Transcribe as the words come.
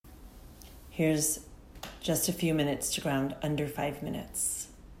Here's just a few minutes to ground, under 5 minutes.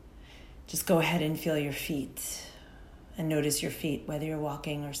 Just go ahead and feel your feet and notice your feet, whether you're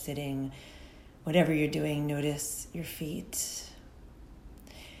walking or sitting, whatever you're doing, notice your feet.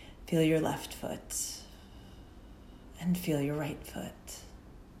 Feel your left foot and feel your right foot.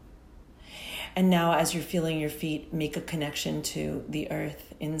 And now as you're feeling your feet, make a connection to the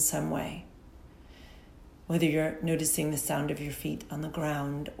earth in some way. Whether you're noticing the sound of your feet on the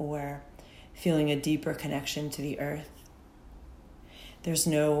ground or feeling a deeper connection to the earth. There's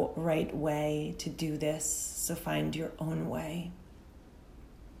no right way to do this, so find your own way.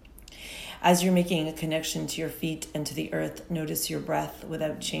 As you're making a connection to your feet and to the earth, notice your breath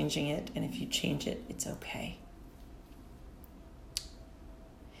without changing it, and if you change it, it's okay.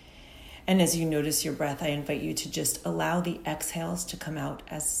 And as you notice your breath, I invite you to just allow the exhales to come out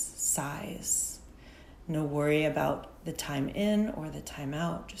as sighs. No worry about the time in or the time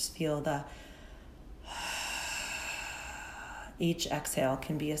out. Just feel the... Each exhale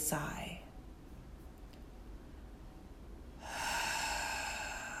can be a sigh.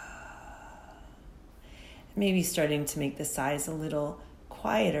 Maybe starting to make the sighs a little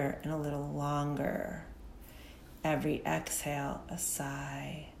quieter and a little longer. Every exhale, a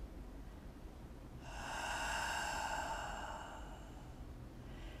sigh.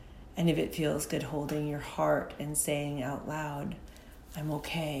 And if it feels good, holding your heart and saying out loud, I'm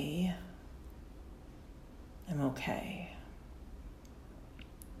okay. I'm okay.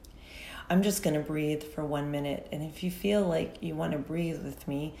 I'm just going to breathe for 1 minute. And if you feel like you want to breathe with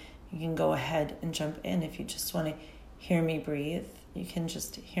me, you can go ahead and jump in. If you just want to hear me breathe, you can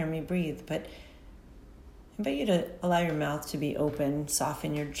just hear me breathe. But I invite you to allow your mouth to be open,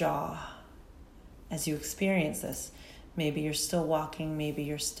 soften your jaw as you experience this. Maybe you're still walking, maybe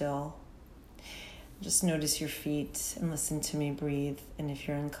you're still. Just notice your feet and listen to me breathe. And if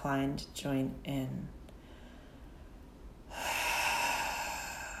you're inclined, join in.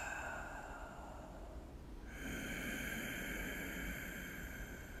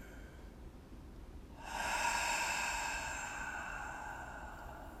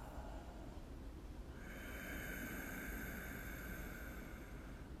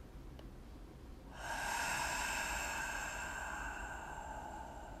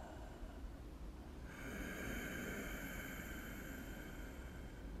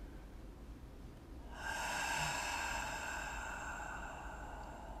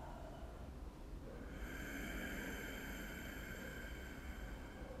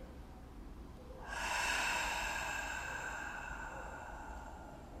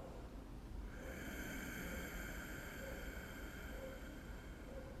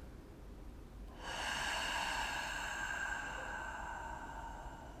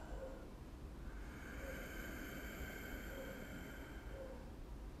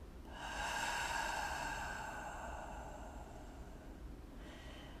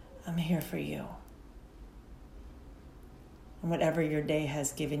 I'm here for you. And whatever your day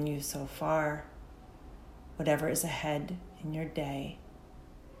has given you so far, whatever is ahead in your day,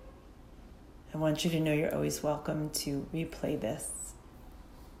 I want you to know you're always welcome to replay this.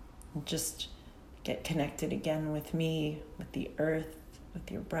 And just get connected again with me, with the earth, with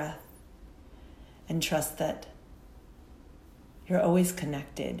your breath, and trust that you're always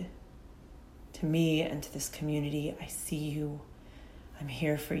connected to me and to this community. I see you. I'm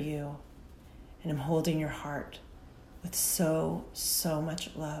here for you, and I'm holding your heart with so much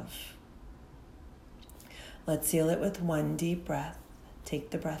love. Let's seal it with 1 deep breath.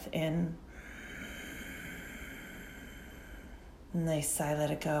 Take the breath in. Nice sigh, let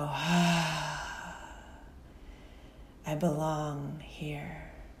it go. I belong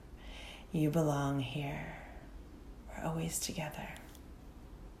here. You belong here. We're always together.